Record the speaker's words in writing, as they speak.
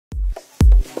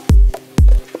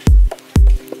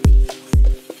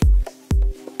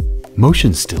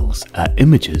Motion stills are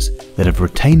images that have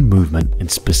retained movement in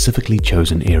specifically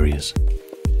chosen areas.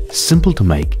 Simple to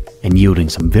make and yielding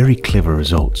some very clever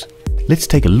results. Let's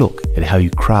take a look at how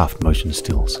you craft motion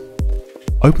stills.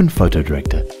 Open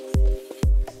PhotoDirector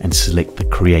and select the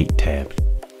Create tab.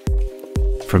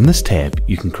 From this tab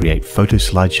you can create photo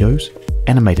slideshows,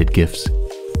 animated GIFs,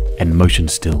 and motion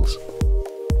stills.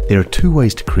 There are two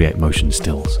ways to create motion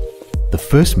stills. The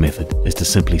first method is to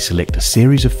simply select a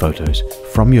series of photos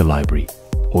from your library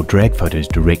or drag photos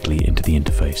directly into the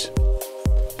interface.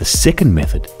 The second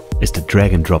method is to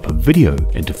drag and drop a video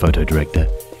into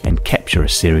PhotoDirector and capture a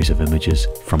series of images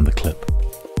from the clip.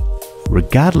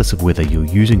 Regardless of whether you're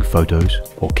using photos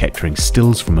or capturing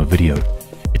stills from a video,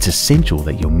 it's essential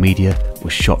that your media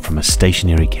was shot from a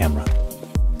stationary camera.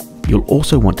 You'll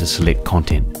also want to select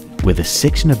content where the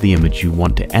section of the image you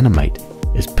want to animate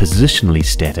is positionally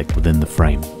static within the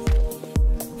frame.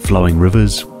 Flowing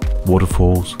rivers,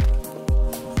 waterfalls,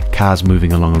 cars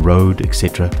moving along a road,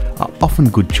 etc. are often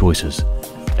good choices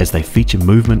as they feature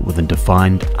movement within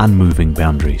defined, unmoving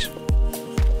boundaries.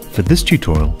 For this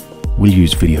tutorial, we'll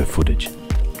use video footage.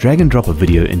 Drag and drop a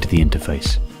video into the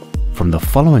interface. From the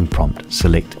following prompt,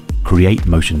 select Create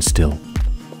Motion Still.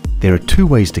 There are two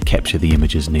ways to capture the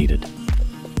images needed.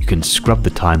 You can scrub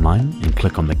the timeline and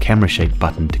click on the camera shape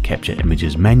button to capture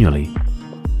images manually,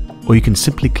 or you can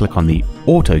simply click on the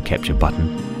Auto Capture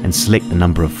button and select the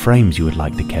number of frames you would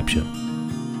like to capture.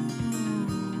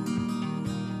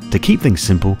 To keep things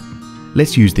simple,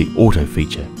 let's use the Auto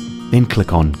feature, then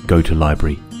click on Go to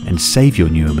Library and save your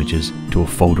new images to a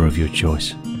folder of your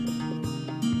choice.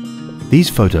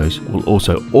 These photos will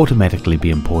also automatically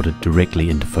be imported directly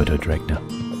into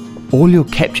PhotoDirector. All your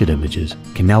captured images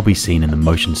can now be seen in the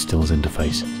Motion Stills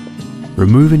interface.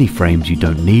 Remove any frames you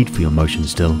don't need for your motion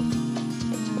still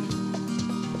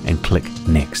and click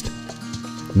Next.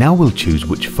 Now we'll choose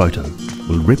which photo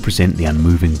will represent the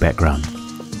unmoving background.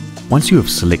 Once you have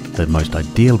selected the most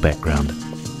ideal background,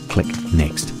 click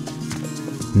Next.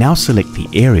 Now select the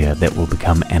area that will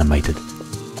become animated.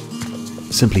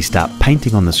 Simply start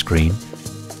painting on the screen,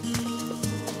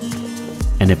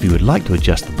 and if you would like to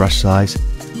adjust the brush size,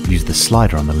 use the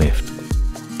slider on the left.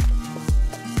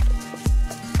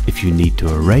 If you need to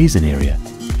erase an area,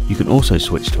 you can also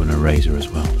switch to an eraser as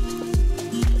well.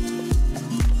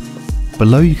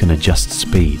 Below you can adjust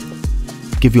speed.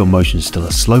 Give your motion still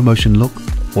a slow motion look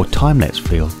or time-lapse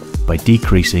feel by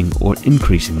decreasing or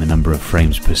increasing the number of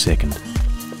frames per second.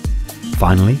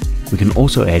 Finally, we can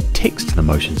also add text to the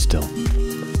motion still.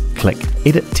 Click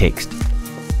Edit Text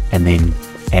and then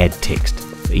Add Text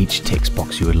for each text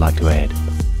box you would like to add.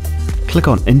 Click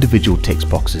on individual text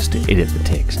boxes to edit the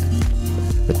text.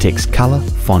 The text color,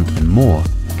 font and more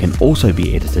can also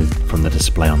be edited from the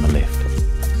display on the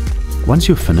left. Once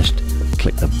you're finished,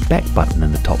 click the back button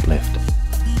in the top left.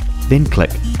 Then click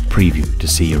Preview to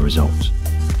see your results.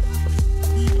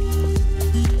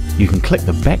 You can click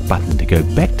the back button to go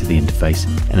back to the interface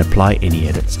and apply any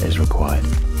edits as required.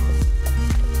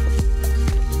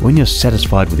 When you're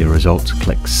satisfied with your results,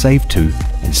 click Save To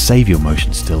and save your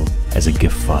motion still as a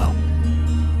GIF file.